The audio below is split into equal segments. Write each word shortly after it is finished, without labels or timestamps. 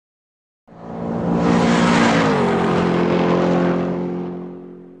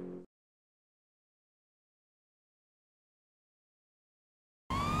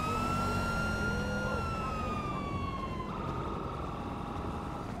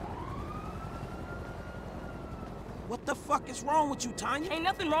What the fuck is wrong with you, Tanya? Ain't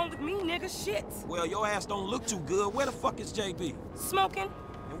nothing wrong with me, nigga. Shit. Well, your ass don't look too good. Where the fuck is JB? Smoking.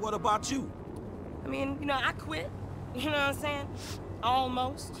 And what about you? I mean, you know, I quit. You know what I'm saying?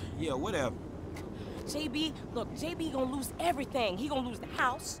 Almost. Yeah, whatever. JB, look, JB gonna lose everything. He gonna lose the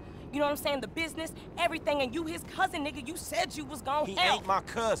house, you know what I'm saying, the business, everything, and you his cousin, nigga. You said you was gonna help. He ain't my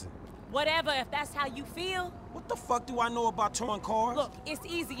cousin. Whatever, if that's how you feel. What the fuck do I know about towing cars? Look, it's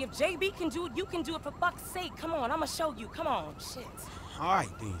easy. If JB can do it, you can do it, for fuck's sake. Come on, I'ma show you. Come on, shit. All right,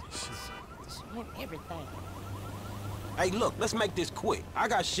 then. Shit. Showing everything. Hey, look, let's make this quick. I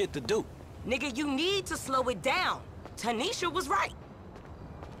got shit to do. Nigga, you need to slow it down. Tanisha was right.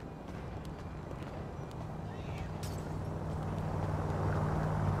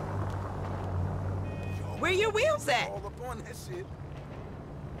 Where your wheels at? All up on that shit.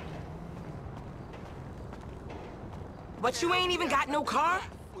 But you ain't even got no car?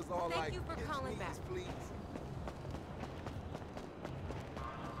 Thank you for calling back. Please.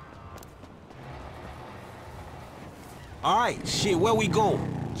 All right, shit, where we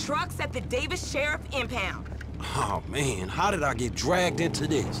going? Trucks at the Davis Sheriff Impound. Oh, man, how did I get dragged into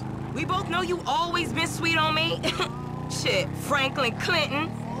this? We both know you always been sweet on me. Shit, Franklin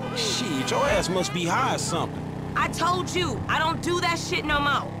Clinton. Shit, your ass must be high or something. I told you, I don't do that shit no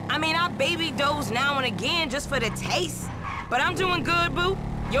more. I mean, I baby dose now and again just for the taste. But I'm doing good, boo.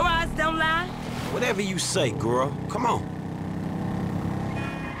 Your eyes don't lie. Whatever you say, girl. Come on.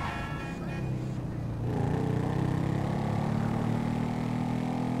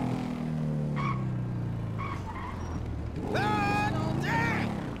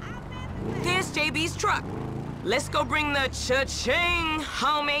 There's JB's truck. Let's go bring the cha-ching,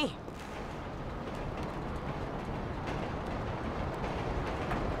 homie.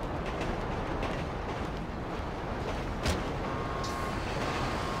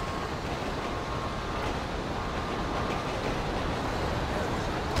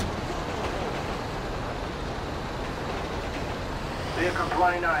 Vehicle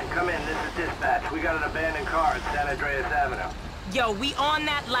 29, come in. This is dispatch. We got an abandoned car at San Andreas Avenue. Yo, we on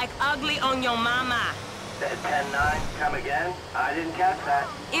that like ugly on your mama. 10-9, come again? I didn't catch that.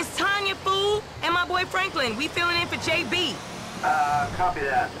 It's Tanya, fool, and my boy Franklin. We filling in for JB. Copy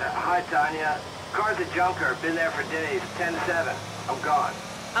that. Hi, Tanya. Car's a junker. Been there for days. 10-7. I'm gone.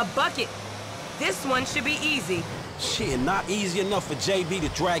 A bucket. This one should be easy. Shit, not easy enough for JB to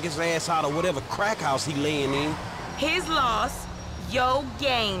drag his ass out of whatever crack house he laying in. His loss, your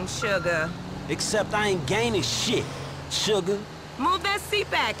gain, sugar. Except I ain't gaining shit, sugar. Move that seat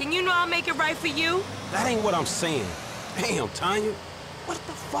back, and you know I'll make it right for you. That ain't what I'm saying. Damn, Tanya, what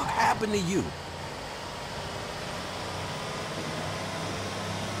the fuck happened to you?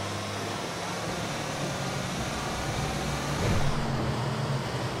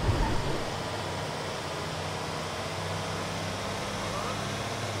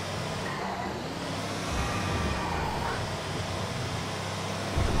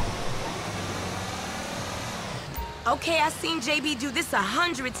 Okay, I seen JB do this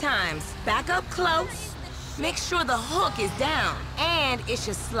 100 times. Back up close. Make sure the hook is down, and it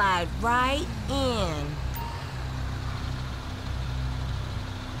should slide right in.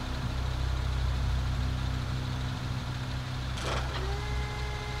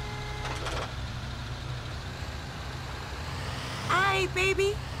 Aight,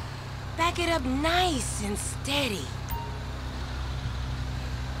 baby. Back it up nice and steady.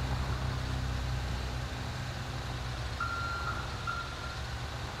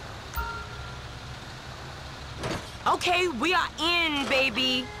 Okay, we are in,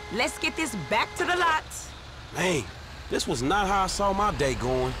 baby. Let's get this back to the lot. Man, this was not how I saw my day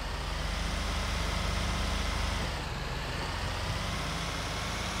going.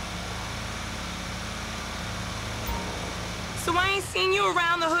 So I ain't seen you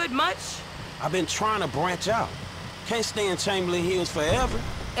around the hood much? I've been trying to branch out. Can't stay in Chamberlain Hills forever.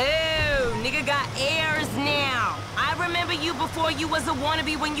 Oh, nigga got airs now. I remember you before you was a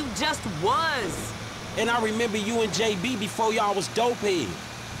wannabe when you just was. And I remember you and JB before y'all was dopehead.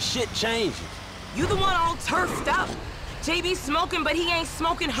 Shit changes. You the one all turfed up. JB smoking, but he ain't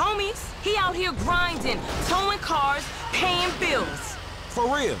smoking homies. He out here grinding, towing cars, paying bills. For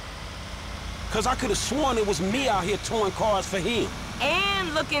real. Cause I could've sworn it was me out here towing cars for him.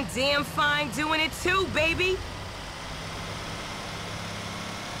 And looking damn fine doing it too, baby.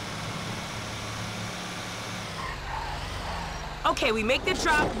 Okay, we make the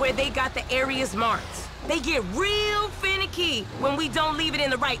drop where they got the areas marked. They get real finicky when we don't leave it in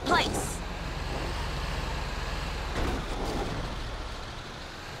the right place.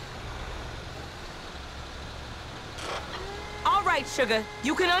 All right, sugar,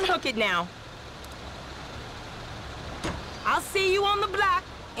 you can unhook it now. I'll see you on the block.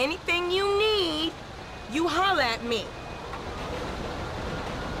 Anything you need, you holler at me.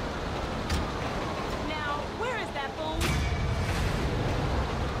 Now, where is that fool?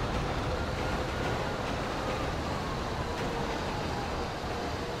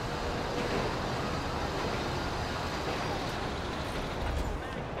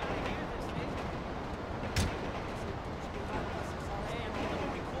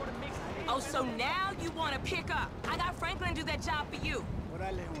 Oh, so now you want to pick up. I got Franklin do that job for you.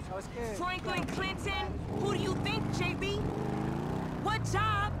 Franklin Clinton? Who do you think, JB? What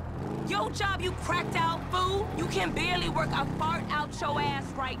job? Your job, you cracked out fool. You can barely work a fart out your ass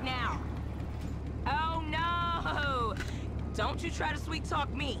right now. Oh, no. Don't you try to sweet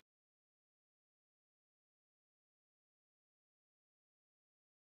talk me.